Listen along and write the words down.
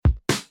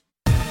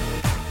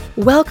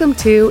Welcome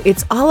to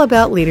It's All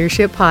About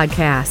Leadership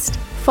podcast.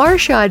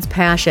 Farshad's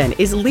passion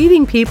is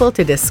leading people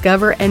to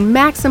discover and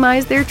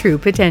maximize their true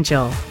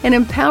potential and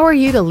empower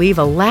you to leave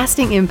a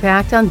lasting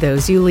impact on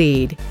those you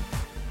lead.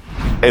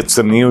 It's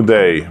a new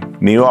day,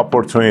 new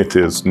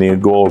opportunities, new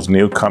goals,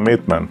 new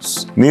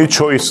commitments, new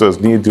choices,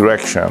 new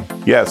direction.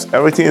 Yes,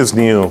 everything is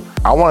new.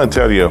 I want to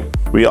tell you,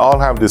 we all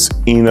have this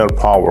inner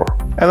power.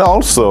 And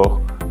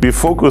also, we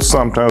focus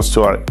sometimes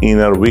to our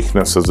inner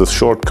weaknesses, the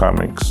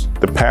shortcomings,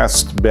 the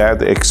past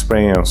bad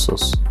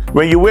experiences.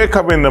 When you wake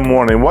up in the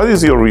morning, what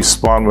is your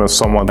response when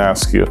someone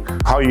asks you,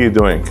 how are you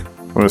doing?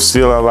 I'm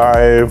still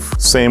alive,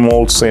 same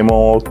old.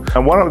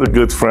 And one of the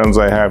good friends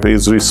I have,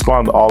 his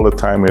response all the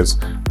time is,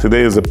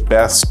 today is the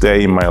best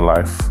day in my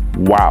life.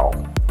 Wow.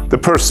 The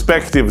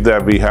perspective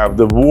that we have,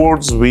 the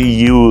words we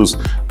use,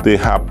 they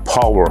have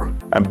power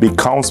and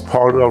becomes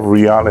part of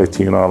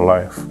reality in our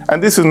life.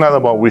 And this is not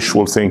about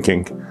wishful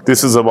thinking.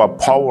 This is about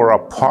power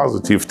of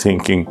positive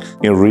thinking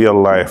in real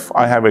life.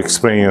 I have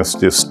experienced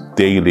this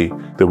daily.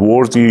 The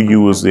words you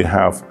use, they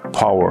have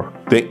power.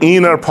 The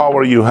inner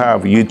power you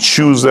have, you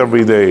choose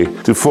every day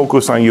to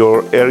focus on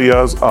your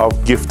areas of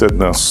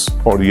giftedness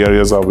or the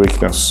areas of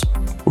weakness.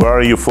 Where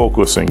are you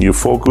focusing? You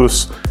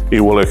focus,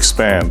 it will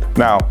expand.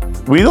 Now,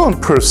 we don't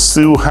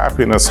pursue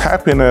happiness.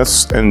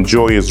 Happiness and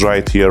joy is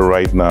right here,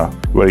 right now,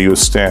 where you're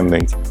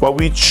standing. But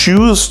we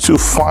choose to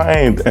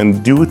find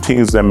and do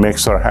things that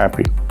makes us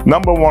happy.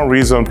 Number one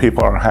reason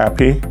people are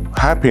happy,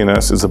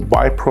 happiness is a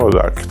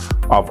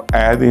byproduct of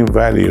adding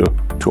value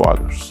to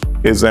others.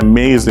 It's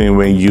amazing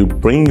when you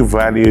bring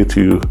value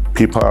to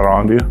people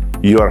around you,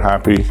 you are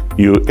happy,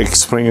 you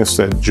experience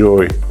that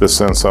joy, the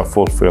sense of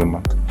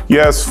fulfillment.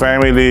 Yes,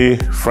 family,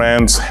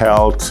 friends,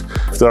 health,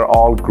 they're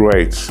all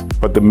great.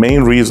 But the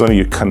main reason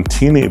you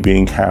continue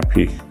being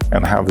happy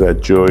and have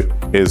that joy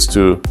is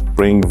to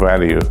bring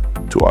value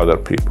to other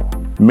people.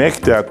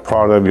 Make that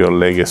part of your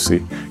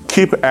legacy.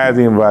 Keep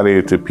adding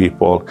value to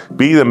people.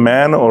 Be the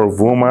man or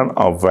woman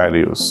of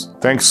values.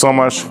 Thanks so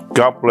much.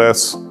 God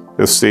bless.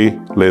 Stay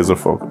laser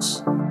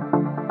focused.